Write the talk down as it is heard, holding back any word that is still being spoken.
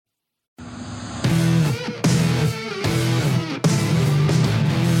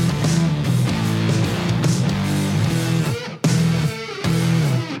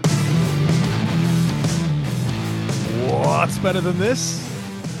better than this.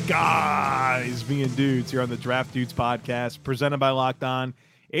 Guys being dudes here on the Draft Dudes podcast presented by Locked On.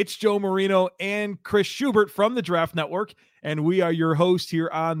 It's Joe Marino and Chris Schubert from the Draft Network, and we are your host here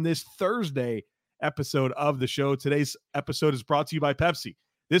on this Thursday episode of the show. Today's episode is brought to you by Pepsi.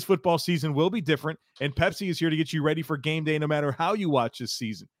 This football season will be different, and Pepsi is here to get you ready for game day no matter how you watch this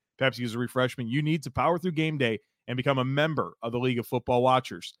season. Pepsi is a refreshment you need to power through game day and become a member of the League of Football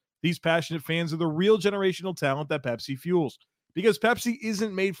Watchers. These passionate fans are the real generational talent that Pepsi fuels. Because Pepsi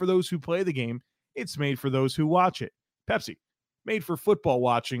isn't made for those who play the game, it's made for those who watch it. Pepsi, made for football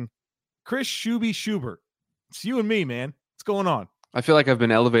watching. Chris Shuby Schubert, it's you and me, man. What's going on? I feel like I've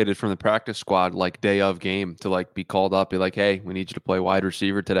been elevated from the practice squad, like day of game, to like be called up, be like, hey, we need you to play wide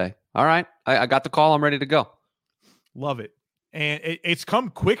receiver today. All right, I got the call. I'm ready to go. Love it. And it's come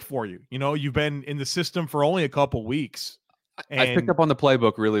quick for you. You know, you've been in the system for only a couple weeks. I picked up on the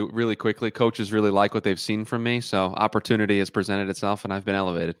playbook really, really quickly. Coaches really like what they've seen from me. So opportunity has presented itself, and I've been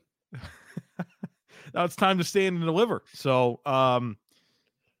elevated. Now it's time to stand and deliver. So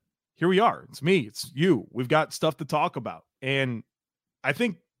here we are. It's me. It's you. We've got stuff to talk about. And I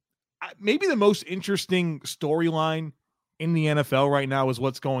think maybe the most interesting storyline in the NFL right now is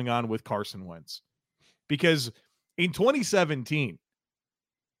what's going on with Carson Wentz. Because in 2017,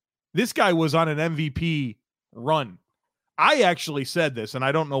 this guy was on an MVP run. I actually said this, and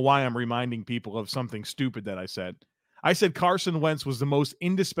I don't know why I'm reminding people of something stupid that I said. I said Carson Wentz was the most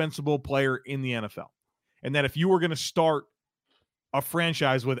indispensable player in the NFL. And that if you were going to start a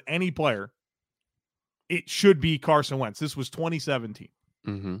franchise with any player, it should be Carson Wentz. This was 2017.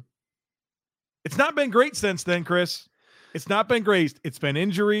 Mm-hmm. It's not been great since then, Chris. It's not been great. It's been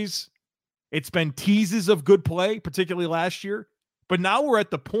injuries. It's been teases of good play, particularly last year. But now we're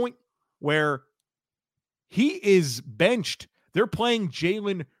at the point where he is benched. They're playing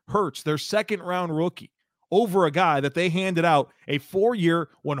Jalen Hurts, their second-round rookie, over a guy that they handed out a 4-year,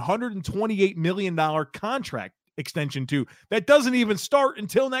 $128 million contract extension to that doesn't even start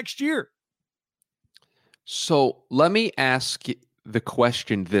until next year. So let me ask the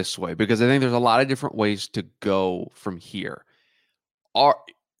question this way, because I think there's a lot of different ways to go from here.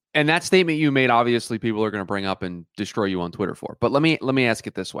 And that statement you made, obviously, people are going to bring up and destroy you on Twitter for. But let me ask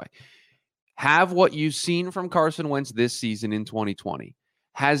it this way. Have what you've seen from Carson Wentz this season in 2020,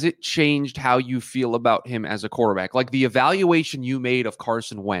 has it changed how you feel about him as a quarterback? Like the evaluation you made of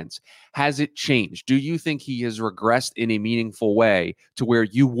Carson Wentz, has it changed? Do you think he has regressed in a meaningful way to where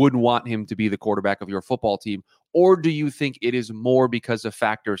you wouldn't want him to be the quarterback of your football team? Or do you think it is more because of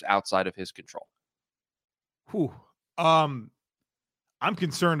factors outside of his control? I'm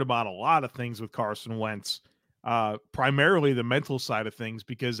concerned about a lot of things with Carson Wentz, primarily the mental side of things,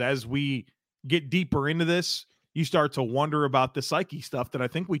 because as we get deeper into this, you start to wonder about the psyche stuff that I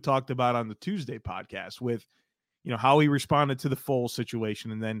think we talked about on the Tuesday podcast with, you know, how he responded to the Foles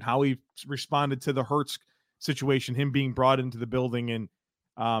situation and then how he responded to the Hurts situation, him being brought into the building and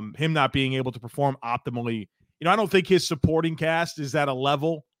him not being able to perform optimally. You know, I don't think his supporting cast is at a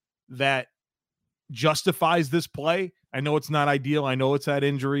level that justifies this play. I know it's not ideal. I know it's had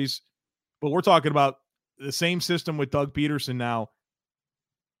injuries, but we're talking about the same system with Doug Peterson now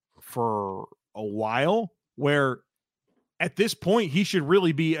for a while, where at this point he should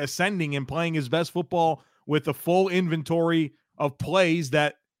really be ascending and playing his best football with a full inventory of plays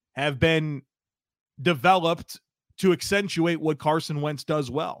that have been developed to accentuate what Carson Wentz does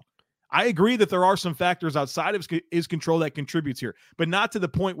well. I agree that there are some factors outside of his control that contributes here, but not to the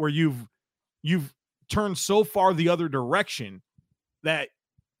point where you've turned so far the other direction that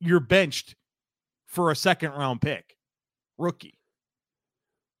you're benched for a second-round pick rookie.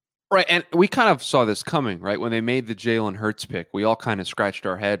 Right, and we kind of saw this coming, right? When they made the Jalen Hurts pick, we all kind of scratched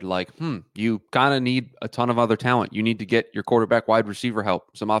our head like, you kind of need a ton of other talent. You need to get your quarterback wide receiver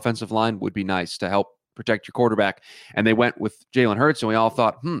help. Some offensive line would be nice to help protect your quarterback. And they went with Jalen Hurts, and we all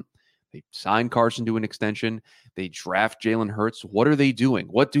thought, they signed Carson to an extension. They draft Jalen Hurts. What are they doing?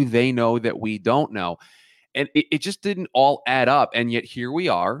 What do they know that we don't know? And it just didn't all add up. And yet here we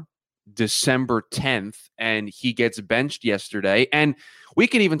are, December 10th, and he gets benched yesterday. And we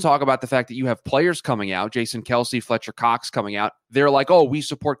can even talk about the fact that you have players coming out, Jason Kelce, Fletcher Cox coming out. They're like, oh, we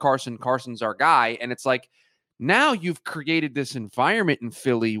support Carson. Carson's our guy. And it's like, now you've created this environment in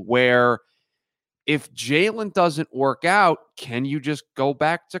Philly where if Jalen doesn't work out, can you just go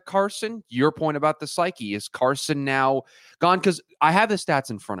back to Carson? Your point about the psyche, is Carson now gone? Because I have the stats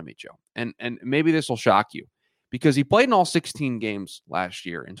in front of me, Joe, and maybe this will shock you, because he played in all 16 games last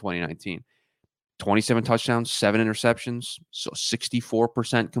year in 2019. 27 touchdowns, 7 interceptions, so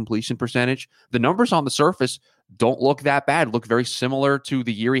 64% completion percentage. The numbers on the surface don't look that bad. Look very similar to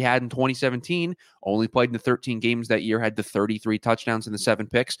the year he had in 2017. Only played in the 13 games that year, had the 33 touchdowns and the 7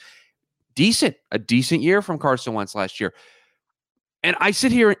 picks. A decent year from Carson Wentz last year. And I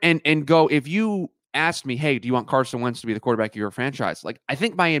sit here and go, if you asked me, hey, do you want Carson Wentz to be the quarterback of your franchise? Like, I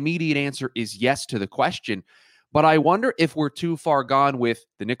think my immediate answer is yes to the question. But I wonder if we're too far gone with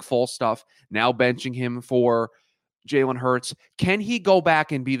the Nick Foles stuff, now benching him for Jalen Hurts. Can he go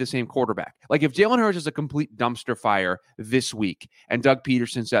back and be the same quarterback? Like, if Jalen Hurts is a complete dumpster fire this week and Doug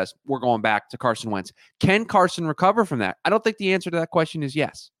Peterson says, we're going back to Carson Wentz, can Carson recover from that? I don't think the answer to that question is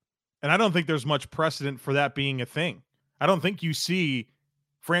yes. And I don't think there's much precedent for that being a thing. I don't think you see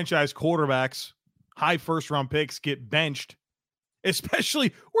franchise quarterbacks, high first-round picks get benched,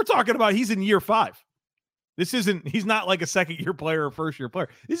 especially we're talking about he's in year 5. He's not like a second-year player or first-year player.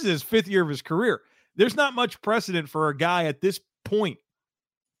 This is his 5th year of his career. There's not much precedent for a guy at this point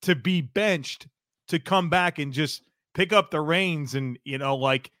to be benched, to come back and just pick up the reins and,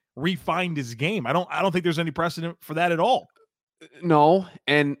 refine his game. I don't think there's any precedent for that at all. No,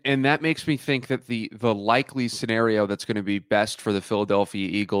 and that makes me think that the likely scenario that's going to be best for the Philadelphia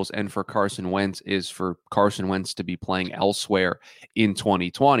Eagles and for Carson Wentz is for Carson Wentz to be playing elsewhere in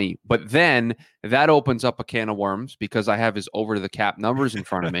 2020. But then that opens up a can of worms because I have his over-the-cap numbers in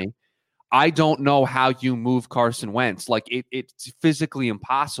front of me. I don't know how you move Carson Wentz. Like, it's physically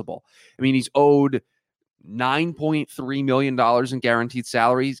impossible. I mean, he's owed $9.3 million in guaranteed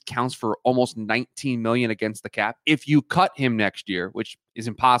salaries, counts for almost $19 million against the cap. If you cut him next year, which is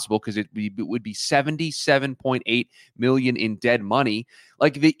impossible because it would be $77.8 million in dead money.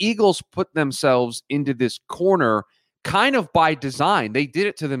 Like, the Eagles put themselves into this corner kind of by design. They did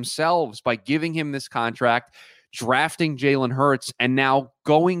it to themselves by giving him this contract, drafting Jalen Hurts, and now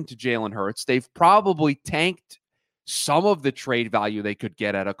going to Jalen Hurts. They've probably tanked some of the trade value they could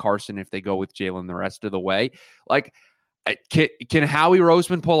get out of Carson if they go with Jalen the rest of the way. Like, can Howie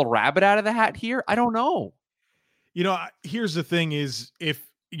Roseman pull a rabbit out of the hat here? I don't know. Here's the thing is, if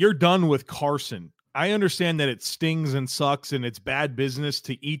you're done with Carson, I understand that it stings and sucks and it's bad business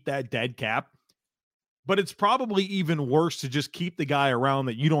to eat that dead cap, but it's probably even worse to just keep the guy around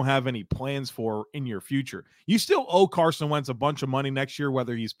that you don't have any plans for in your future. You still owe Carson Wentz a bunch of money next year,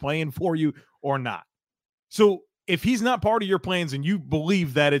 whether he's playing for you or not. So if he's not part of your plans and you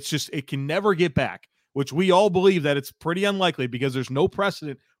believe that it can never get back, which we all believe that it's pretty unlikely because there's no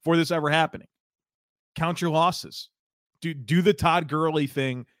precedent for this ever happening, count your losses. Do the Todd Gurley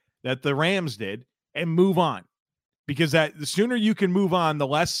thing that the Rams did and move on. Because the sooner you can move on, the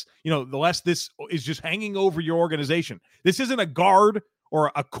less this is just hanging over your organization. This isn't a guard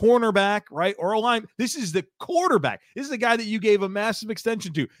or a cornerback, right? Or a line. This is the quarterback. This is the guy that you gave a massive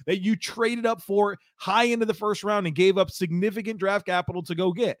extension to, that you traded up for high into the first round and gave up significant draft capital to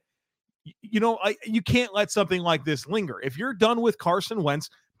go get. You can't let something like this linger. If you're done with Carson Wentz,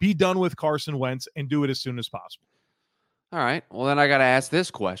 be done with Carson Wentz and do it as soon as possible. All right. Well, then I got to ask this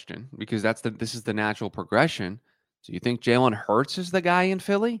question because this is the natural progression. So you think Jalen Hurts is the guy in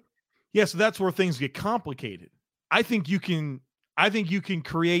Philly? Yeah, so that's where things get complicated. I think you can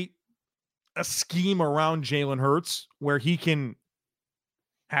create a scheme around Jalen Hurts where he can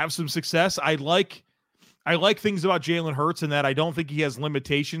have some success. I like things about Jalen Hurts in that I don't think he has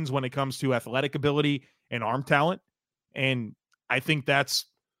limitations when it comes to athletic ability and arm talent. And I think that's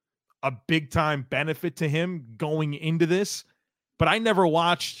a big time benefit to him going into this. But I never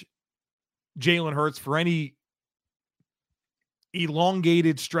watched Jalen Hurts for any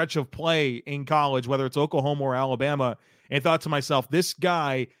elongated stretch of play in college, whether it's Oklahoma or Alabama, and thought to myself, this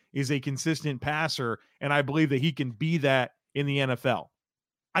guy is a consistent passer, and I believe that he can be that in the NFL.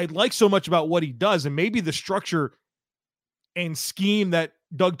 I like so much about what he does, and maybe the structure and scheme that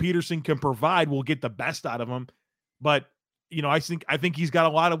Doug Peterson can provide will get the best out of him. But I think he's got a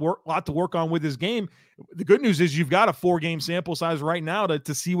lot to work on with his game. The good news is you've got a 4-game sample size right now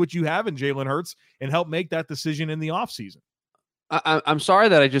to see what you have in Jalen Hurts and help make that decision in the offseason. I'm sorry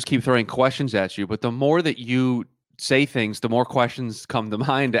that I just keep throwing questions at you, but the more that you say things, the more questions come to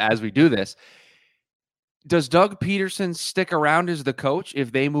mind as we do this. Does Doug Peterson stick around as the coach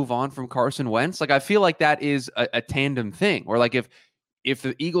if they move on from Carson Wentz? Like, I feel like that is a tandem thing. Or like if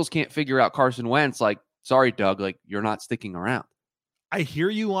the Eagles can't figure out Carson Wentz, like, sorry, Doug, like, you're not sticking around. I hear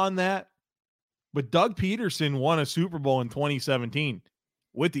you on that, but Doug Peterson won a Super Bowl in 2017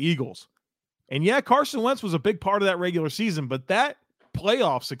 with the Eagles. And yeah, Carson Wentz was a big part of that regular season, but that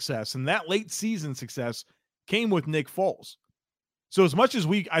playoff success and that late season success came with Nick Foles. So as much as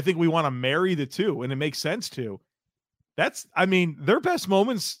I think we want to marry the two, and it makes sense to, their best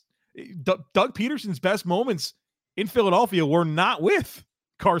moments, Doug Peterson's best moments in Philadelphia were not with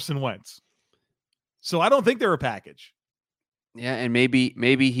Carson Wentz. So I don't think they're a package. Yeah, and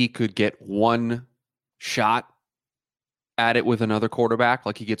maybe he could get one shot at it with another quarterback.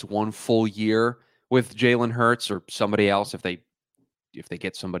 Like he gets one full year with Jalen Hurts or somebody else if they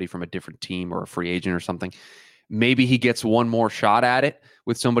get somebody from a different team or a free agent or something. Maybe he gets one more shot at it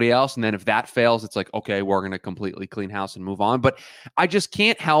with somebody else. And then if that fails, it's like, okay, we're going to completely clean house and move on. But I just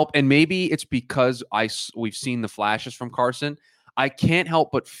can't help. And maybe it's because we've seen the flashes from Carson. I can't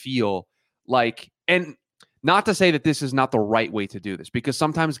help but feel like, and not to say that this is not the right way to do this, because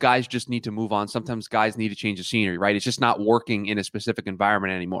sometimes guys just need to move on. Sometimes guys need to change the scenery, right? It's just not working in a specific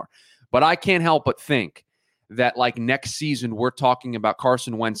environment anymore. But I can't help but think that like next season, we're talking about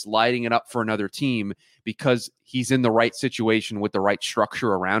Carson Wentz lighting it up for another team because he's in the right situation with the right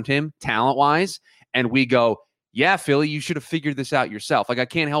structure around him, talent-wise. And we go, yeah, Philly, you should have figured this out yourself. Like I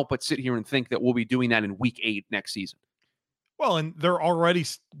can't help but sit here and think that we'll be doing that in week 8 next season. Well, and they're already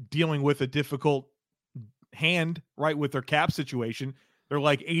dealing with a difficult hand, right, with their cap situation. They're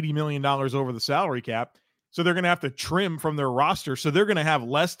like $80 million over the salary cap. So they're going to have to trim from their roster. So they're going to have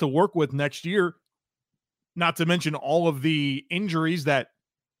less to work with next year. Not to mention all of the injuries that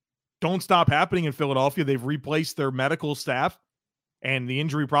don't stop happening in Philadelphia. They've replaced their medical staff and the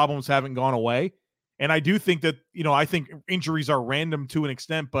injury problems haven't gone away. And I do think that, I think injuries are random to an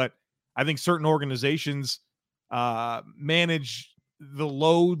extent, but I think certain organizations manage the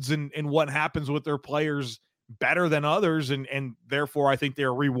loads and what happens with their players better than others. And therefore I think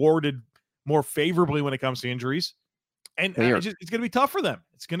they're rewarded more favorably when it comes to injuries. And it's going to be tough for them.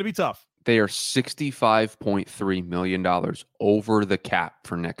 It's going to be tough. They are $65.3 million over the cap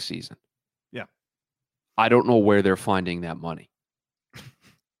for next season. Yeah. I don't know where they're finding that money.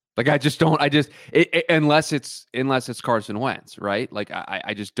 Like, I just don't, unless it's Carson Wentz, right? Like,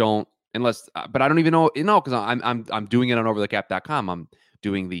 I just don't, but I don't even know, because I'm doing it on overthecap.com. I'm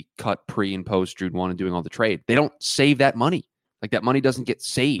doing the cut pre and post Drew one and doing all the trade. They don't save that money. Like, that money doesn't get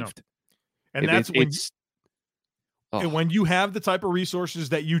saved. No. And and when you have the type of resources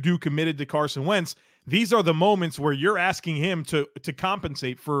that you do committed to Carson Wentz, these are the moments where you're asking him to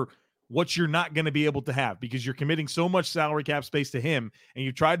compensate for what you're not going to be able to have, because you're committing so much salary cap space to him and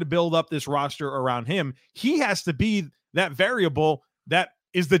you tried to build up this roster around him. He has to be that variable that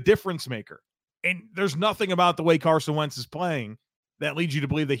is the difference maker. And there's nothing about the way Carson Wentz is playing that leads you to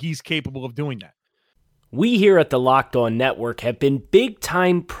believe that he's capable of doing that. We here at the Locked On Network have been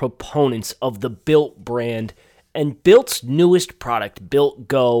big-time proponents of the Built brand, and Built's newest product, Built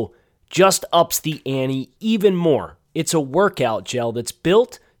Go, just ups the ante even more. It's a workout gel that's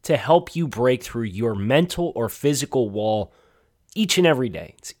built to help you break through your mental or physical wall each and every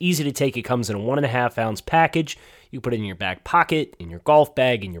day. It's easy to take. It comes in a 1.5-ounce package. You put it in your back pocket, in your golf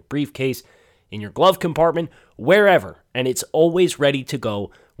bag, in your briefcase, in your glove compartment, wherever, and it's always ready to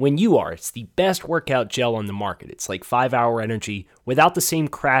go when you are. It's the best workout gel on the market. It's like 5-hour energy without the same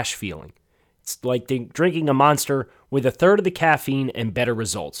crash feeling. It's like drinking a Monster with 1/3 of the caffeine and better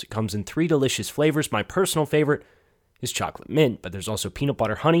results. It comes in 3 delicious flavors. My personal favorite is chocolate mint, but there's also peanut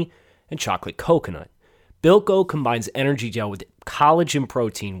butter honey and chocolate coconut. Built Go combines energy gel with collagen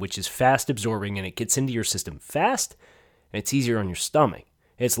protein, which is fast absorbing, and it gets into your system fast, and it's easier on your stomach.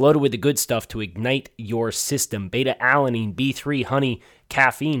 It's loaded with the good stuff to ignite your system: beta-alanine, B3, honey,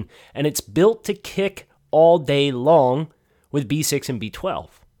 caffeine, and it's built to kick all day long with B6 and B12.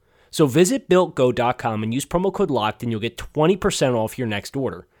 So visit BuiltGo.com and use promo code LOCKED and you'll get 20% off your next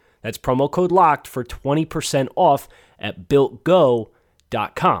order. That's promo code LOCKED for 20% off at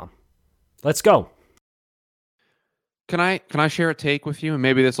BuiltGo.com. Let's go. Can I share a take with you? And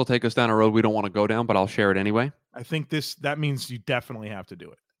maybe this will take us down a road we don't want to go down, but I'll share it anyway. I think that means you definitely have to do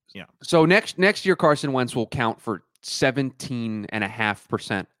it. Yeah. So next year, Carson Wentz will count for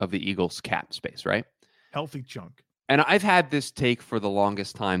 17.5% of the Eagles' cap space, right? Healthy chunk. And I've had this take for the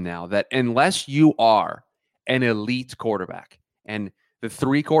longest time now that unless you are an elite quarterback, and the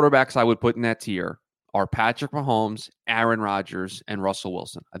 3 quarterbacks I would put in that tier are Patrick Mahomes, Aaron Rodgers, and Russell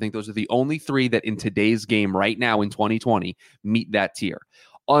Wilson. I think those are the only 3 that in today's game right now in 2020 meet that tier.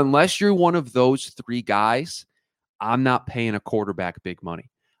 Unless you're one of those 3 guys, I'm not paying a quarterback big money.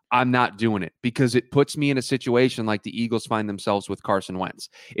 I'm not doing it because it puts me in a situation like the Eagles find themselves with Carson Wentz.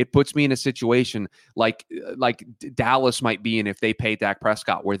 It puts me in a situation like Dallas might be in if they pay Dak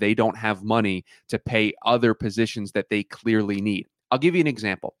Prescott, where they don't have money to pay other positions that they clearly need. I'll give you an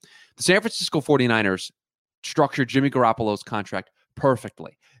example. The San Francisco 49ers structured Jimmy Garoppolo's contract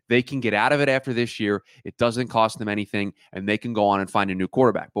perfectly. they can get out of it after this year. It doesn't cost them anything, and they can go on and find a new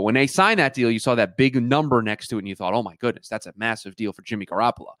quarterback. But when they signed that deal, you saw that big number next to it, and you thought, oh my goodness, that's a massive deal for Jimmy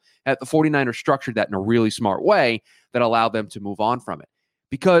Garoppolo. The 49ers structured that in a really smart way that allowed them to move on from it.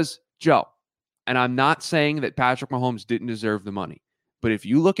 Because, Joe, and I'm not saying that Patrick Mahomes didn't deserve the money, but if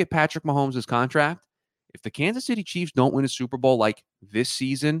you look at Patrick Mahomes' contract, if the Kansas City Chiefs don't win a Super Bowl like this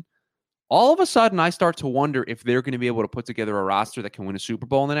season, all of a sudden I start to wonder if they're going to be able to put together a roster that can win a Super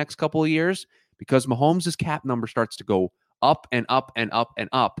Bowl in the next couple of years, because Mahomes' cap number starts to go up and up and up and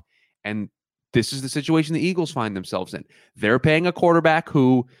up. And this is the situation the Eagles find themselves in. They're paying a quarterback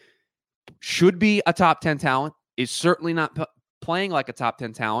who should be a top 10 talent, is certainly not playing like a top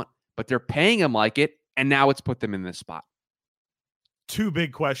 10 talent, but they're paying him like it, and now it's put them in this spot. Two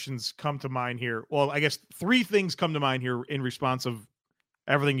big questions come to mind here. Well, I guess three things come to mind here in response of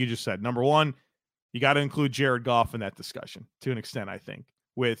everything you just said. Number one, you got to include Jared Goff in that discussion to an extent, I think,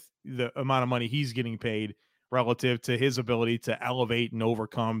 with the amount of money he's getting paid relative to his ability to elevate and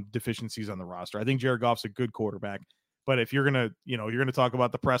overcome deficiencies on the roster. I think Jared Goff's a good quarterback, but if you're going to talk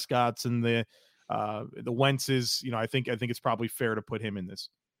about the Prescotts and the Wentzes, I think it's probably fair to put him in this.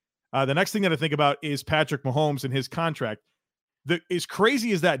 The next thing that I think about is Patrick Mahomes and his contract. As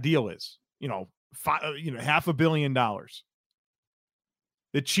crazy as that deal is, $500 million.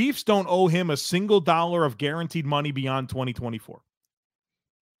 The Chiefs don't owe him a single dollar of guaranteed money beyond 2024.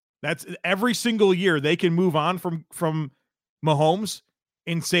 That's every single year they can move on from Mahomes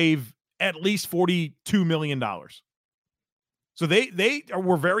and save at least $42 million. So they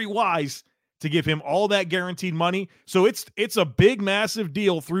were very wise to give him all that guaranteed money. So it's a big, massive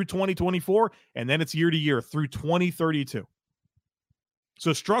deal through 2024, and then it's year to year through 2032.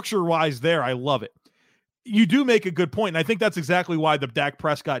 So structure-wise there, I love it. You do make a good point, and I think that's exactly why the Dak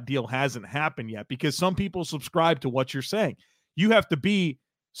Prescott deal hasn't happened yet, because some people subscribe to what you're saying. You have to be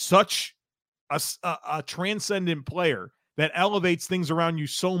such a transcendent player that elevates things around you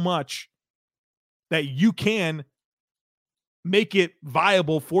so much that you can make it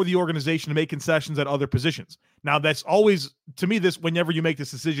viable for the organization to make concessions at other positions. Now, that's always, to me, this whenever you make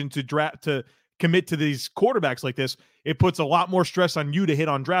this decision to commit to these quarterbacks like this, it puts a lot more stress on you to hit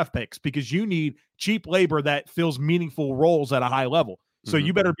on draft picks, because you need cheap labor that fills meaningful roles at a high level. So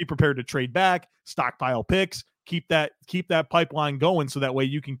you better be prepared to trade back, stockpile picks, keep that pipeline going, so that way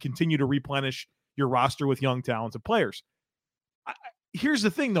you can continue to replenish your roster with young, talented players. Here's the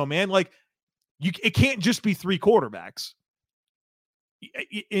thing, though, man. Like, it can't just be three quarterbacks.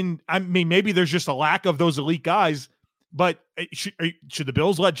 I mean, maybe there's just a lack of those elite guys, but should the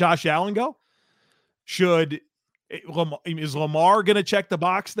Bills let Josh Allen go? Is Lamar going to check the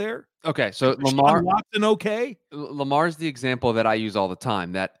box there? Okay, so Lamar Watson, okay. Lamar's the example that I use all the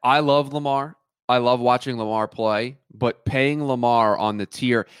time. That I love Lamar. I love watching Lamar play, but paying Lamar on the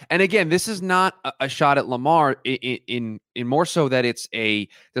tier. And again, this is not a shot at Lamar in more so that it's a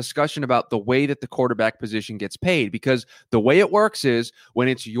discussion about the way that the quarterback position gets paid. Because the way it works is when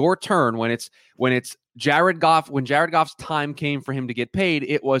it's your turn, when it's Jared Goff, when Jared Goff's time came for him to get paid,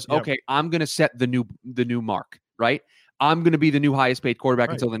 it was okay. I'm going to set the new mark, right? I'm going to be the new highest paid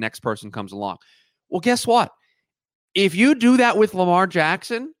quarterback until the next person comes along. Well, guess what? If you do that with Lamar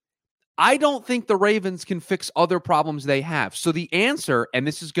Jackson, I don't think the Ravens can fix other problems they have. So the answer, and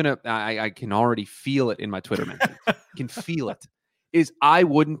this is going to, I can already feel it in my Twitter mentions, can feel it, is I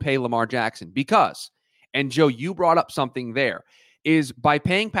wouldn't pay Lamar Jackson because, and Joe, you brought up something there, is by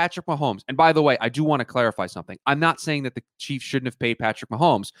paying Patrick Mahomes. And by the way, I do want to clarify something. I'm not saying that the Chiefs shouldn't have paid Patrick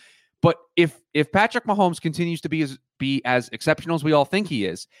Mahomes, but if Patrick Mahomes continues to be as exceptional as we all think he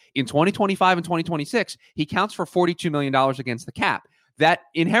is, in 2025 and 2026, he counts for $42 million against the cap. That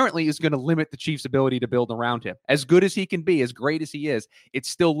inherently is going to limit the Chiefs' ability to build around him. As good as he can be, as great as he is, it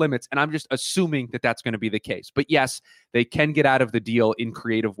still limits. And I'm just assuming that that's going to be the case. But yes, they can get out of the deal in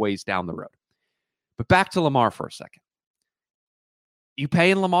creative ways down the road. But back to Lamar for a second. You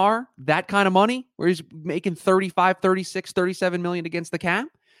paying Lamar that kind of money where he's making 35, 36, 37 million against the cap?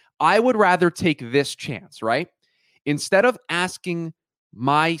 I would rather take this chance, right? Instead of asking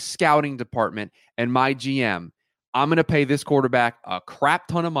my scouting department and my GM, I'm going to pay this quarterback a crap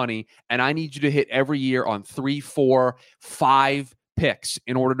ton of money, and I need you to hit every year on 3, 4, 5 picks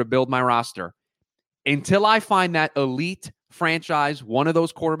in order to build my roster. Until I find that elite franchise, one of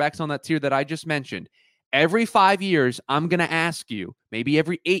those quarterbacks on that tier that I just mentioned, every 5 years, I'm going to ask you, maybe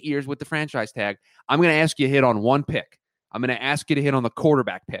every 8 years with the franchise tag, I'm going to ask you to hit on one pick. I'm going to ask you to hit on the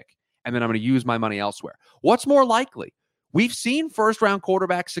quarterback pick, and then I'm going to use my money elsewhere. What's more likely? We've seen first-round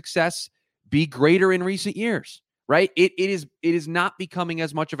quarterback success be greater in recent years. Right? It is not becoming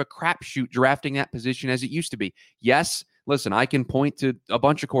as much of a crapshoot drafting that position as it used to be. Yes, listen, I can point to a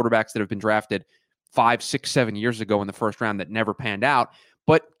bunch of quarterbacks that have been drafted 5, 6, 7 years ago in the first round that never panned out.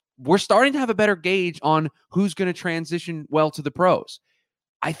 But we're starting to have a better gauge on who's going to transition well to the pros.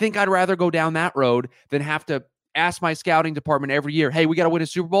 I think I'd rather go down that road than have to ask my scouting department every year, hey, we got to win a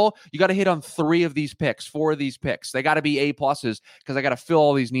Super Bowl. You got to hit on 3 of these picks, 4 of these picks. They got to be A+ because I got to fill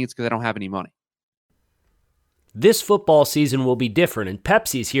all these needs because I don't have any money. This football season will be different, and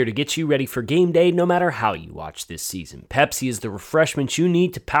Pepsi is here to get you ready for game day no matter how you watch this season. Pepsi is the refreshment you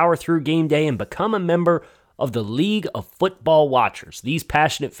need to power through game day and become a member of the League of Football Watchers. These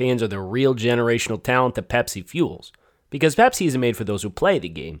passionate fans are the real generational talent that Pepsi fuels. Because Pepsi isn't made for those who play the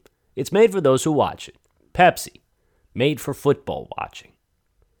game. It's made for those who watch it. Pepsi, made for football watching.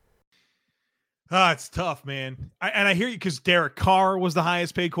 It's tough, man. I hear you because Derek Carr was the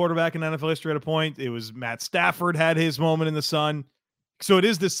highest paid quarterback in NFL history at a point. It was Matt Stafford had his moment in the sun. So it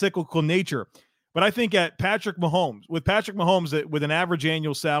is this cyclical nature. But I think with Patrick Mahomes, with an average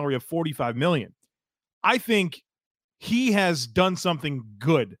annual salary of $45 million, I think he has done something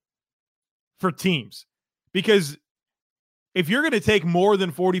good for teams. Because if you're going to take more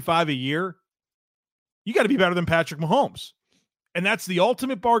than 45 a year, you got to be better than Patrick Mahomes. And that's the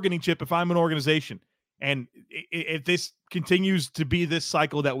ultimate bargaining chip if I'm an organization. And if this continues to be this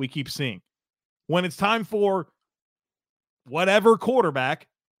cycle that we keep seeing, when it's time for whatever quarterback,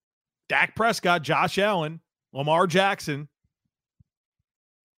 Dak Prescott, Josh Allen, Lamar Jackson,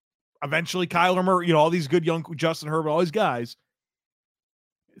 eventually Kyler Murray, all these good young Justin Herbert, all these guys,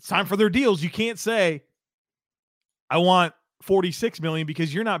 it's time for their deals. You can't say, I want $46 million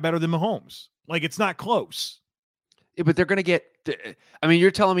because you're not better than Mahomes. Like, it's not close. Yeah, but they're going to get – I mean, you're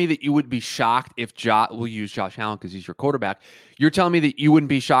telling me that you would be shocked if we'll use Josh Allen because he's your quarterback. You're telling me that you wouldn't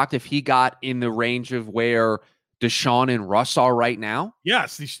be shocked if he got in the range of where Deshaun and Russ are right now?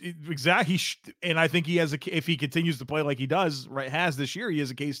 Yes, exactly. And I think he has if he continues to play like he has this year, he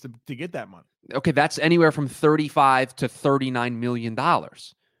has a case to get that money. Okay, that's anywhere from $35 to $39 million.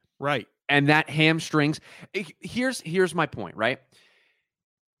 Right. And that hamstrings. Here's my point, right?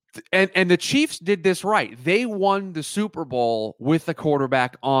 And the Chiefs did this right. They won the Super Bowl with the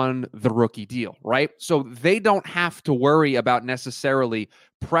quarterback on the rookie deal, right? So they don't have to worry about necessarily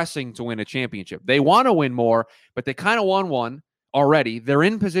pressing to win a championship. They want to win more, but they kind of won one already. They're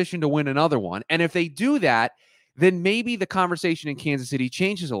in position to win another one. And if they do that, then maybe the conversation in Kansas City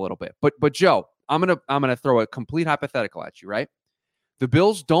changes a little bit. But Joe, I'm gonna throw a complete hypothetical at you, right? The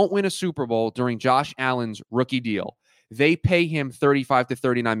Bills don't win a Super Bowl during Josh Allen's rookie deal. They pay him $35 to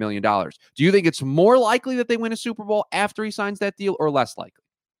 $39 million. Do you think it's more likely that they win a Super Bowl after he signs that deal or less likely?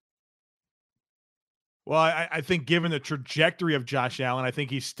 Well, I think given the trajectory of Josh Allen, I think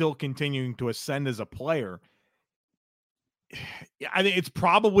he's still continuing to ascend as a player. I think it's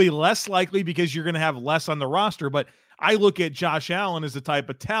probably less likely because you're going to have less on the roster. But I look at Josh Allen as the type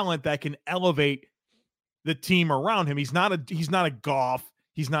of talent that can elevate the team around him. He's not a Goff.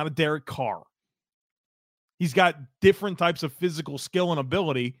 He's not a Derek Carr. He's got different types of physical skill and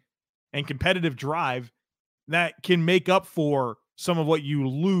ability and competitive drive that can make up for some of what you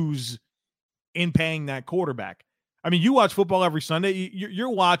lose in paying that quarterback. I mean, you watch football every Sunday. You're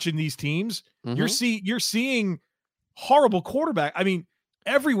watching these teams. Mm-hmm. You're seeing horrible quarterback. I mean,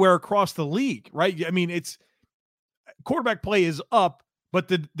 everywhere across the league, right? I mean, it's quarterback play is up, but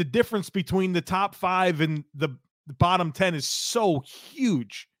the difference between the top 5 and the bottom 10 is so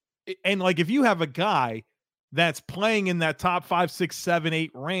huge. And like, if you have a guy that's playing in that top 5, 6, 7,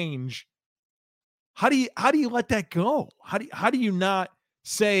 8 range, how do you let that go? How do you not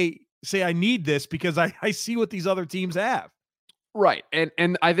say I need this because I see what these other teams have? Right.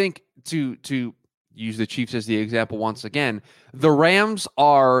 And I think to use the Chiefs as the example once again, the Rams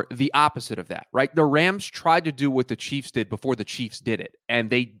are the opposite of that, right? The Rams tried to do what the Chiefs did before the Chiefs did it, and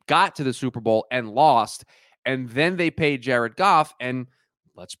they got to the Super Bowl and lost, and then they paid Jared Goff, and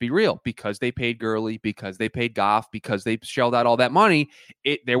let's be real, because they paid Gurley, because they paid Goff, because they shelled out all that money,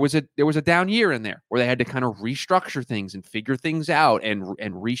 there was a down year in there where they had to kind of restructure things and figure things out and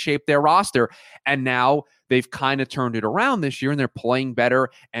reshape their roster. And now they've kind of turned it around this year and they're playing better.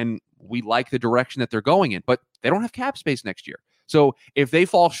 And we like the direction that they're going in, but they don't have cap space next year. So if they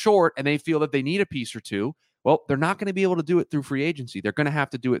fall short and they feel that they need a piece or two, well, they're not going to be able to do it through free agency. They're going to have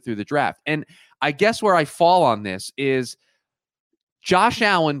to do it through the draft. And I guess where I fall on this is Josh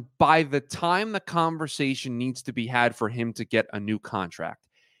Allen, by the time the conversation needs to be had for him to get a new contract,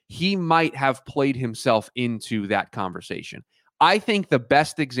 he might have played himself into that conversation. I think the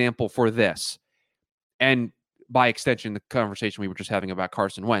best example for this, and by extension, the conversation we were just having about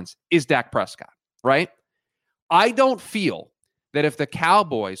Carson Wentz, is Dak Prescott, right? I don't feel that if the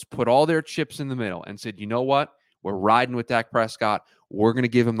Cowboys put all their chips in the middle and said, you know what, We're riding with Dak Prescott. We're going to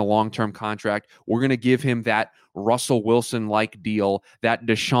give him the long-term contract. We're going to give him that Russell Wilson-like deal, that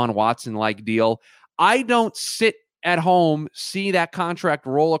Deshaun Watson-like deal. I don't sit at home, see that contract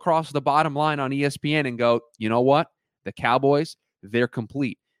roll across the bottom line on ESPN and go, you know what? The Cowboys, they're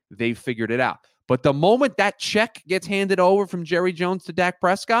complete. They've figured it out. But the moment that check gets handed over from Jerry Jones to Dak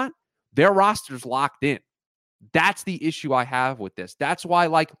Prescott, their roster's locked in. That's the issue I have with this. That's why,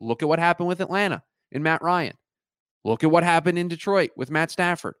 look at what happened with Atlanta and Matt Ryan. Look at what happened in Detroit with Matt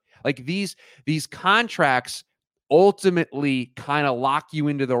Stafford. These contracts ultimately kind of lock you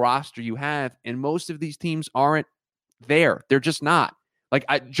into the roster you have, and most of these teams aren't there. They're just not.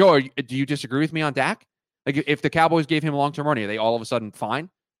 Joe, do you disagree with me on Dak? If the Cowboys gave him long-term money, are they all of a sudden fine?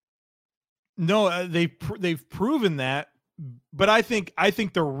 No, they've proven that, but I think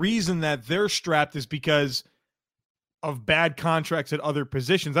the reason that they're strapped is because of bad contracts at other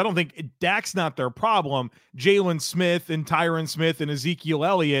positions. I don't think Dak's not their problem. Jalen Smith and Tyron Smith and Ezekiel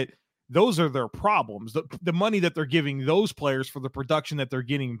Elliott, those are their problems. The money that they're giving those players for the production that they're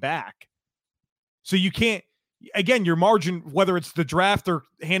getting back. So you can't, again, your margin, whether it's the draft or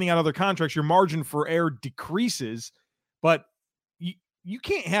handing out other contracts, your margin for error decreases, but you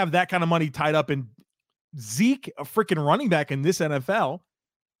can't have that kind of money tied up in Zeke, a freaking running back in this NFL.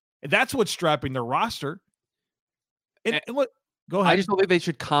 That's what's strapping their roster. And look, go ahead. I just don't think they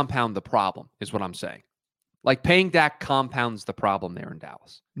should compound the problem, is what I'm saying. Paying Dak compounds the problem there in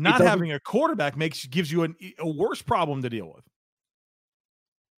Dallas. Not having a quarterback gives you a worse problem to deal with.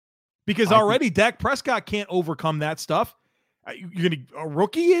 Because already Dak Prescott can't overcome that stuff. A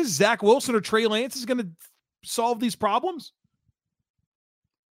rookie is Zach Wilson or Trey Lance is going to solve these problems?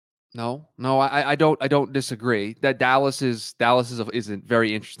 No, I don't disagree. That Dallas is a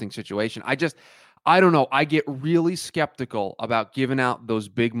very interesting situation. I don't know. I get really skeptical about giving out those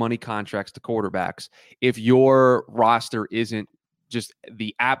big money contracts to quarterbacks if your roster isn't just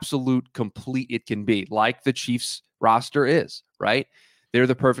the absolute complete it can be, like the Chiefs roster is, right? They're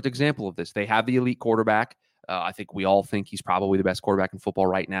the perfect example of this. They have the elite quarterback. I think we all think he's probably the best quarterback in football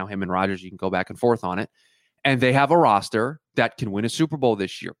right now. Him and Rodgers, you can go back and forth on it. And they have a roster that can win a Super Bowl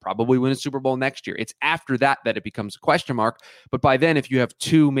this year, probably win a Super Bowl next year. It's after that it becomes a question mark. But by then, if you have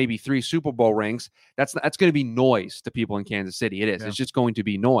 2, maybe 3 Super Bowl rings, that's going to be noise to people in Kansas City. It is. Yeah. It's just going to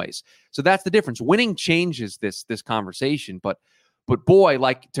be noise. So that's the difference. Winning changes this conversation. But boy,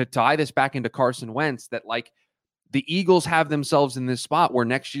 to tie this back into Carson Wentz, that the Eagles have themselves in this spot where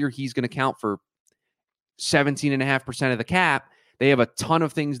next year he's going to count for 17.5% of the cap. They have a ton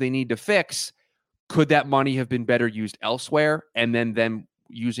of things they need to fix. Could that money have been better used elsewhere? And then them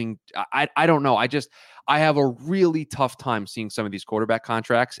using, I don't know. I have a really tough time seeing some of these quarterback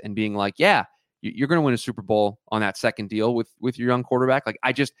contracts and being like, yeah, you're going to win a Super Bowl on that second deal with your young quarterback.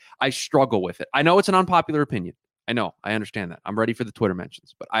 I struggle with it. I know it's an unpopular opinion. I know. I understand that. I'm ready for the Twitter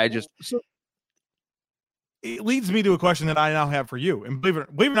mentions, but So it leads me to a question that I now have for you. And believe it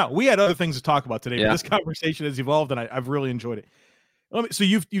or not, we had other things to talk about today, but this conversation has evolved and I've really enjoyed it. So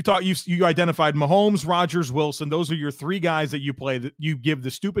you identified Mahomes, Rodgers, Wilson. Those are your 3 guys that you play, that you give the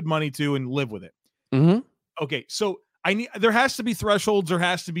stupid money to and live with it. Mm-hmm. Okay, so there has to be thresholds, there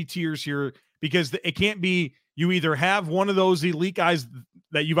has to be tiers here, because it can't be you either have one of those elite guys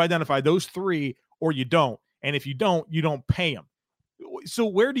that you've identified, those 3, or you don't. And if you don't pay them. So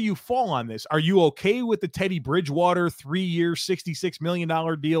where do you fall on this? Are you okay with the Teddy Bridgewater 3-year, $66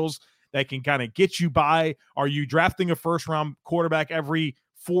 million deals that can kind of get you by? Are you drafting a first-round quarterback every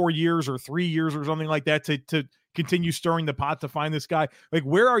 4 years or 3 years or something like that to continue stirring the pot to find this guy?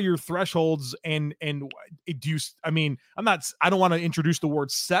 Where are your thresholds? And do you? I don't want to introduce the word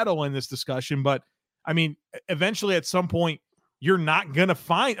settle in this discussion, but eventually at some point you're not gonna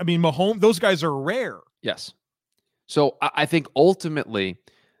find. Mahomes, those guys are rare. Yes. So I think ultimately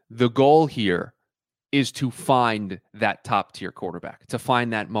the goal here is to find that top tier quarterback, to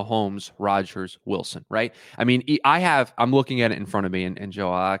find that Mahomes, Rodgers, Wilson, right? I'm looking at it in front of me, and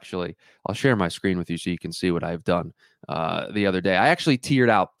Joe, I'll share my screen with you so you can see what I've done the other day. I actually tiered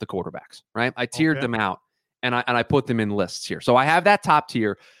out the quarterbacks, right? I tiered them out, and I put them in lists here. So I have that top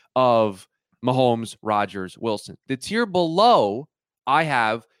tier of Mahomes, Rodgers, Wilson. The tier below,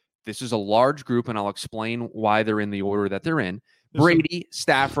 this is a large group, and I'll explain why they're in the order that they're in. Brady,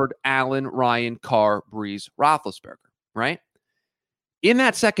 Stafford, Allen, Ryan, Carr, Breeze, Roethlisberger, right? In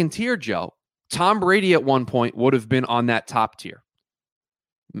that second tier, Joe, Tom Brady at one point would have been on that top tier.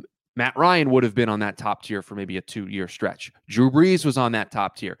 Matt Ryan would have been on that top tier for maybe a 2-year stretch. Drew Brees was on that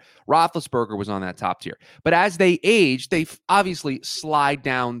top tier. Roethlisberger was on that top tier. But as they age, they obviously slide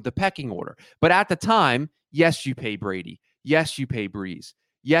down the pecking order. But at the time, yes, you pay Brady. Yes, you pay Brees.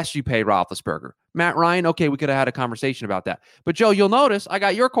 Yes, you pay Roethlisberger. Matt Ryan, okay, we could have had a conversation about that. But Joe, you'll notice I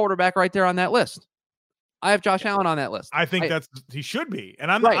got your quarterback right there on that list. I have Josh Allen on that list. I think he should be.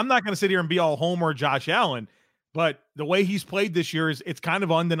 And I'm not going to sit here and be all Homer Josh Allen, but the way he's played this year it's kind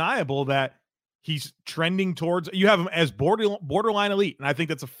of undeniable that he's trending towards, you have him as borderline elite. And I think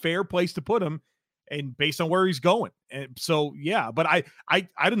that's a fair place to put him and based on where he's going. And so, yeah, but I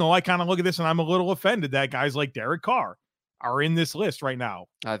don't know. I kind of look at this and I'm a little offended that guys like Derek Carr are in this list right now.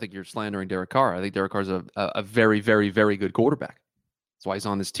 I think you're slandering Derek Carr. I think Derek Carr is a very, very, very good quarterback. That's why he's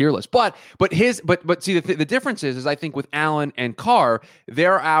on this tier list. But see, the difference is I think with Allen and Carr,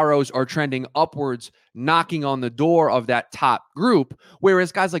 their arrows are trending upwards, knocking on the door of that top group.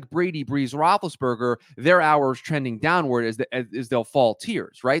 Whereas guys like Brady, Breeze, Roethlisberger, their arrows trending downward as they'll fall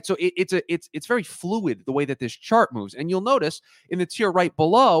tiers, right? So it's very fluid the way that this chart moves. And you'll notice in the tier right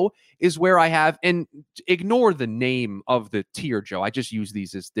below is where I have, and ignore the name of the tier, Joe. I just use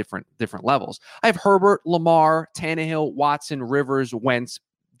these as different levels. I have Herbert, Lamar, Tannehill, Watson, Rivers, Wentz,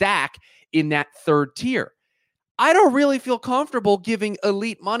 Dak in that third tier. I don't really feel comfortable giving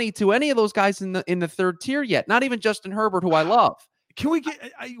elite money to any of those guys in the third tier yet. Not even Justin Herbert, who I love. Can we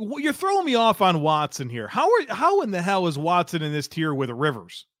get? You're throwing me off on Watson here. How in the hell is Watson in this tier with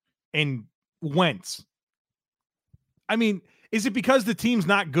Rivers and Wentz? I mean, is it because the team's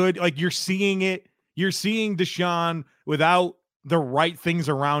not good? Like you're seeing it. You're seeing Deshaun without the right things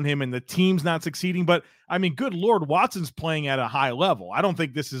around him, and the team's not succeeding. But I mean, good Lord, Watson's playing at a high level. I don't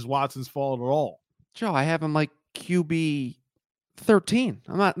think this is Watson's fault at all. Joe, I have him like QB 13.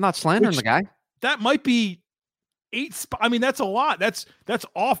 I'm not slandering the guy. That might be 8. I mean, that's a lot. That's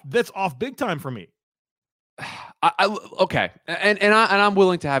off big time for me. Okay, and I'm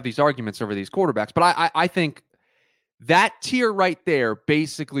willing to have these arguments over these quarterbacks, but I think that tier right there,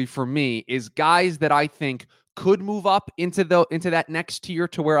 basically for me, is guys that I think could move up into that next tier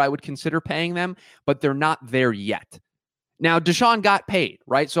to where I would consider paying them, but they're not there yet. Now, Deshaun got paid,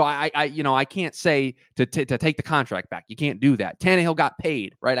 right? So I can't say to take the contract back. You can't do that. Tannehill got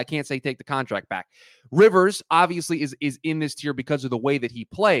paid, right? I can't say take the contract back. Rivers obviously is in this tier because of the way that he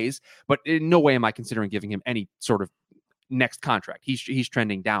plays, but in no way am I considering giving him any sort of next contract. He's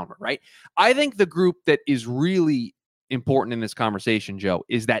trending downward, right? I think the group that is really important in this conversation, Joe,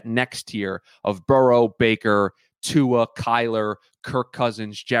 is that next tier of Burrow, Baker, Tua, Kyler, Kirk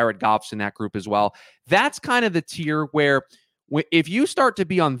Cousins, Jared Goff's in that group as well. That's kind of the tier where if you start to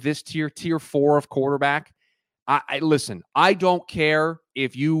be on this tier 4 of quarterback, listen, I don't care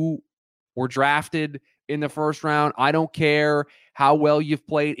if you were drafted in the first round. I don't care how well you've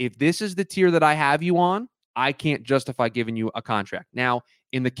played. If this is the tier that I have you on, I can't justify giving you a contract. Now,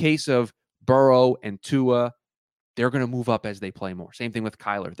 in the case of Burrow and Tua, they're going to move up as they play more. Same thing with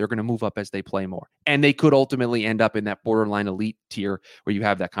Kyler. They're going to move up as they play more. And they could ultimately end up in that borderline elite tier where you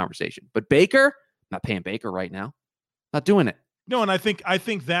have that conversation. But Baker, I'm not paying Baker right now. Not doing it. No, and I think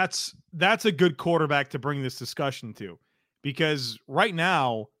that's a good quarterback to bring this discussion to. Because right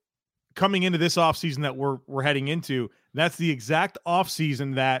now, coming into this offseason that we're heading into, that's the exact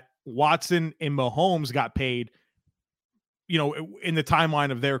offseason that Watson and Mahomes got paid, in the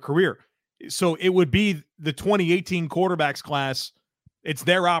timeline of their career. So it would be the 2018 quarterbacks class. It's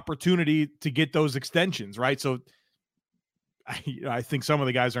their opportunity to get those extensions, right? So I think some of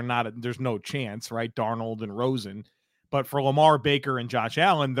the guys are not, there's no chance, right? Darnold and Rosen. But for Lamar, Baker, and Josh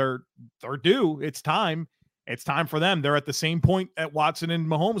Allen, they're due. It's time. It's time for them. They're at the same point that Watson and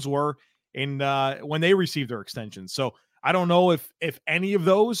Mahomes were when they received their extensions. So I don't know if any of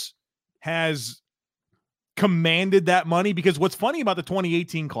those has commanded that money, because what's funny about the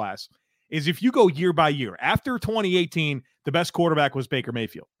 2018 class is if you go year by year, after 2018, the best quarterback was Baker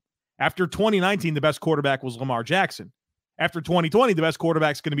Mayfield. After 2019, the best quarterback was Lamar Jackson. After 2020, the best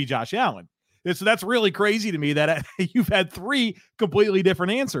quarterback is going to be Josh Allen. So that's really crazy to me that you've had 3 completely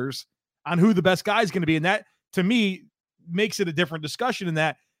different answers on who the best guy is going to be. And that, to me, makes it a different discussion in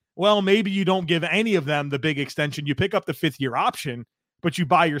that, well, maybe you don't give any of them the big extension. You pick up the 5th-year option, but you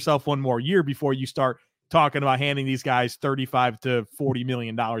buy yourself one more year before you start talking about handing these guys $35 to $40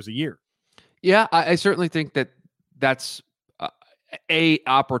 million a year. Yeah, I certainly think that's a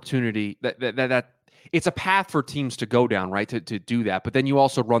opportunity that it's a path for teams to go down, right? To do that, but then you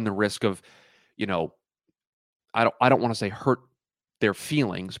also run the risk of, I don't want to say hurt their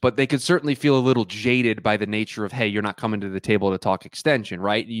feelings, but they could certainly feel a little jaded by the nature of, hey, you're not coming to the table to talk extension,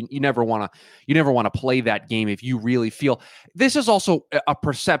 right? You never want to play that game if you really feel. This is also a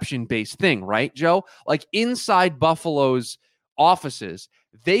perception-based thing, right, Joe? Like inside Buffalo's offices,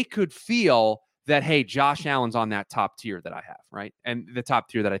 they could feel that, hey, Josh Allen's on that top tier that I have, right? And the top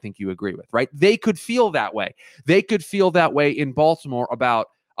tier that I think you agree with, right? They could feel that way. They could feel that way in Baltimore about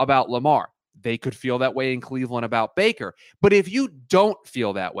Lamar. They could feel that way in Cleveland about Baker. But if you don't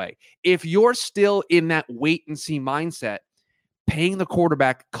feel that way, if you're still in that wait and see mindset, paying the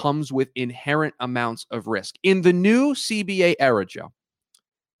quarterback comes with inherent amounts of risk. In the new CBA era, Joe,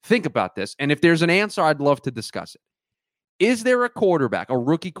 think about this. And if there's an answer, I'd love to discuss it. Is there a quarterback, a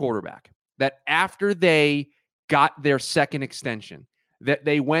rookie quarterback, that after they got their second extension, that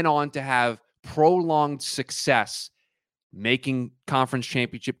they went on to have prolonged success making conference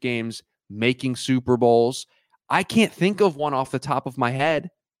championship games, making Super Bowls? I can't think of one off the top of my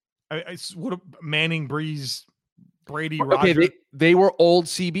head. What Manning, Breeze, Brady, okay, Rodgers. They were old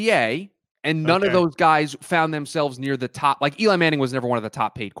CBA, and none of those guys found themselves near the top. Like Eli Manning was never one of the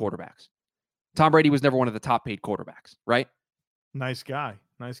top paid quarterbacks. Tom Brady was never one of the top paid quarterbacks, right? Nice guy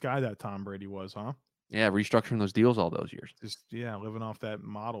that Tom Brady was, huh? Yeah, restructuring those deals all those years. Just living off that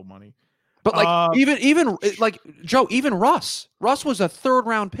model money. But like even like Joe, even Russ was a 3rd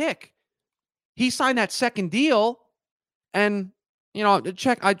round pick. He signed that second deal, and I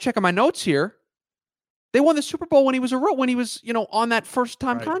check on my notes here. They won the Super Bowl when he was on that first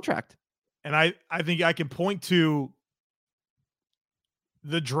time contract. And I think I can point to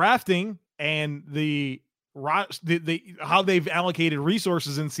the drafting and the how they've allocated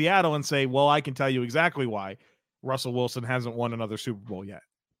resources in Seattle and say, well, I can tell you exactly why Russell Wilson hasn't won another Super Bowl yet.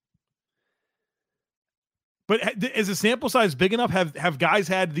 But is the sample size big enough? Have guys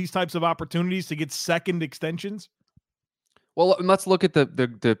had these types of opportunities to get second extensions? Well, let's look at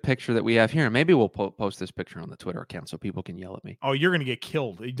the picture that we have here. Maybe we'll post this picture on the Twitter account so people can yell at me. Oh, you're going to get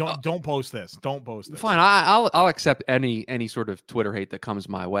killed. Don't post this. Don't post this. Fine. I'll accept any sort of Twitter hate that comes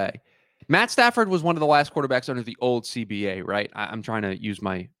my way. Matt Stafford was one of the last quarterbacks under the old CBA, right? I'm trying to use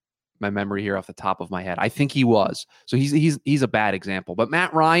my memory here off the top of my head. I think he was. So he's a bad example. But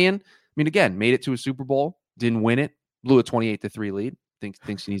Matt Ryan, I mean, again, made it to a Super Bowl, didn't win it, blew a 28-3 lead.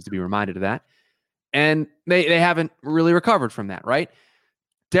 Thinks he needs to be reminded of that. And they haven't really recovered from that, right?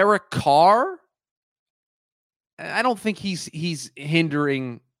 Derek Carr, I don't think he's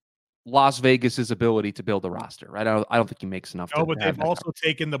hindering Las Vegas's ability to build a roster, right? I don't think he makes enough. No, but they've also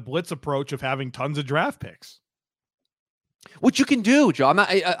taken the blitz approach of having tons of draft picks, which you can do, Joe.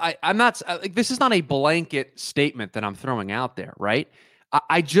 I'm not. This is not a blanket statement that I'm throwing out there, right?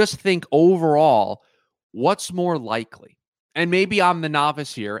 I just think overall, what's more likely? And maybe I'm the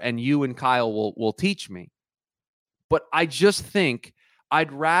novice here, and you and Kyle will teach me. But I just think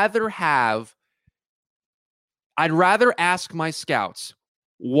I'd rather ask my scouts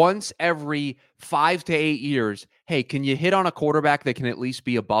once every 5 to 8 years, hey, can you hit on a quarterback that can at least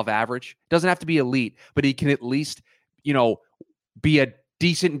be above average? Doesn't have to be elite, but he can at least, be a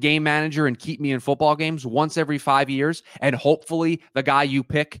decent game manager and keep me in football games once every 5 years. And hopefully the guy you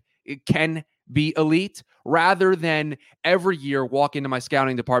pick can be elite, rather than every year walk into my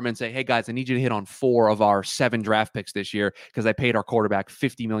scouting department and say, hey guys, I need you to hit on 4 of our 7 draft picks this year because I paid our quarterback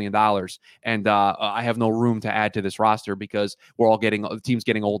 $50 million and I have no room to add to this roster because the team's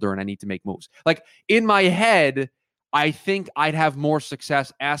getting older and I need to make moves. Like in my head, I think I'd have more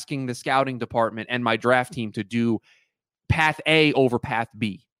success asking the scouting department and my draft team to do path A over path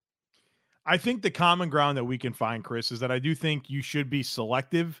B. I think the common ground that we can find, Chris, is that I do think you should be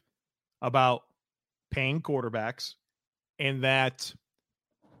selective about paying quarterbacks, and that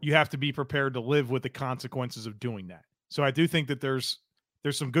you have to be prepared to live with the consequences of doing that. So I do think that there's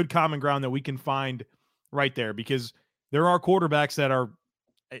some good common ground that we can find right there, because there are quarterbacks that are,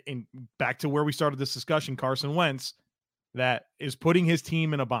 back to where we started this discussion, Carson Wentz, that is putting his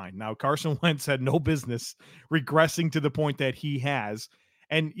team in a bind. Now, Carson Wentz had no business regressing to the point that he has.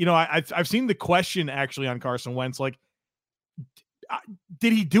 And, I've seen the question actually on Carson Wentz, like,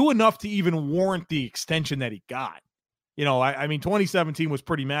 did he do enough to even warrant the extension that he got? 2017 was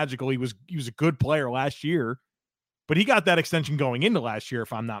pretty magical. He was a good player last year, but he got that extension going into last year,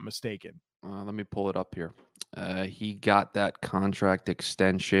 if I'm not mistaken. Let me pull it up here. He got that contract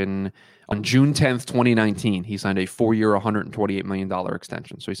extension on June 10th, 2019. He signed a 4-year, $128 million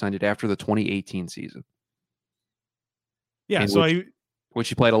extension. So he signed it after the 2018 season. Yeah. Which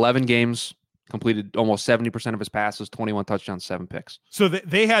he played 11 games, completed almost 70% of his passes, 21 touchdowns, 7 picks. So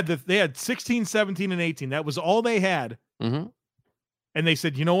they had 16, 17, and 18. That was all they had. Mm-hmm. And they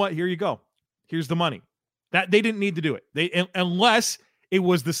said, you know what? Here you go. Here's the money. That they didn't need to do it. Unless it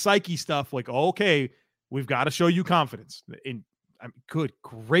was the psyche stuff, like, oh, okay, we've got to show you confidence. Good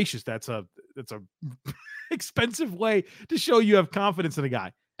gracious, that's a expensive way to show you have confidence in a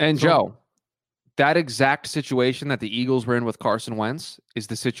guy. And so, Joe, that exact situation that the Eagles were in with Carson Wentz is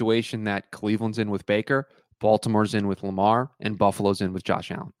the situation that Cleveland's in with Baker, Baltimore's in with Lamar, and Buffalo's in with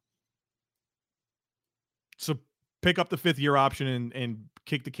Josh Allen. So pick up the 5th-year option and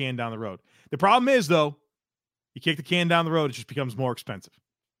kick the can down the road. The problem is, though, you kick the can down the road, it just becomes more expensive.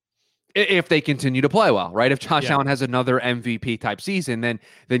 If they continue to play well, right? If Josh Allen has another MVP type season, then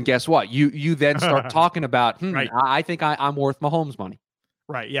guess what? You then start talking about, right. I think I'm worth Mahomes' money.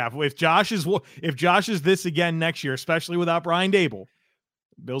 Right. Yeah. If Josh is this again next year, especially without Brian Dable,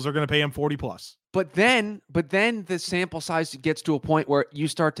 Bills are going to pay him 40+. But then the sample size gets to a point where you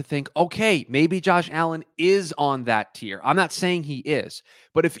start to think, okay, maybe Josh Allen is on that tier. I'm not saying he is,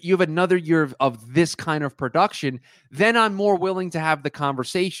 but if you have another year of this kind of production, then I'm more willing to have the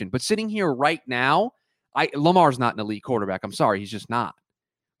conversation. But sitting here right now, Lamar's not an elite quarterback. I'm sorry, he's just not.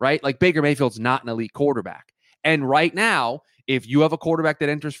 Right? Like Baker Mayfield's not an elite quarterback. And right now, if you have a quarterback that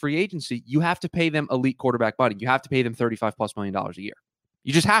enters free agency, you have to pay them elite quarterback money. You have to pay them $35+ million a year.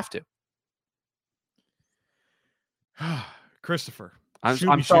 You just have to. Christopher,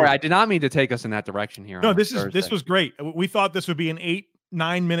 I'm sorry. I did not mean to take us in that direction here. No, this was great. We thought this would be an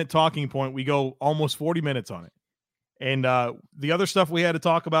 8-9 minute talking point. We go almost 40 minutes on it. And the other stuff we had to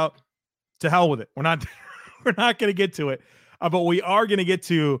talk about, to hell with it. We're not going to get to it. But we are going to get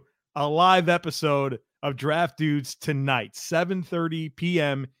to a live episode of Draft Dudes tonight, 7:30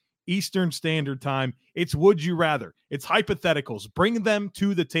 p.m. Eastern Standard Time. It's Would You Rather. It's hypotheticals. Bring them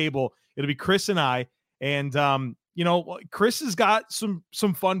to the table. It'll be Chris and I. And Chris has got some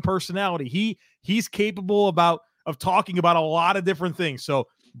fun personality. He's capable of talking about a lot of different things. So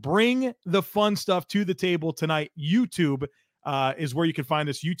bring the fun stuff to the table tonight. YouTube is where you can find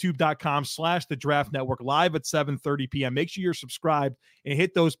us, youtube.com/The Draft Network, live at 7:30 p.m. Make sure you're subscribed and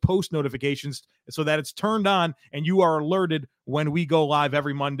hit those post notifications so that it's turned on and you are alerted when we go live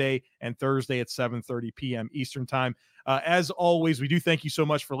every Monday and Thursday at 7:30 p.m. Eastern Time. As always, we do thank you so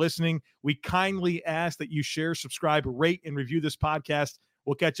much for listening. We kindly ask that you share, subscribe, rate, and review this podcast.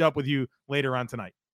 We'll catch up with you later on tonight.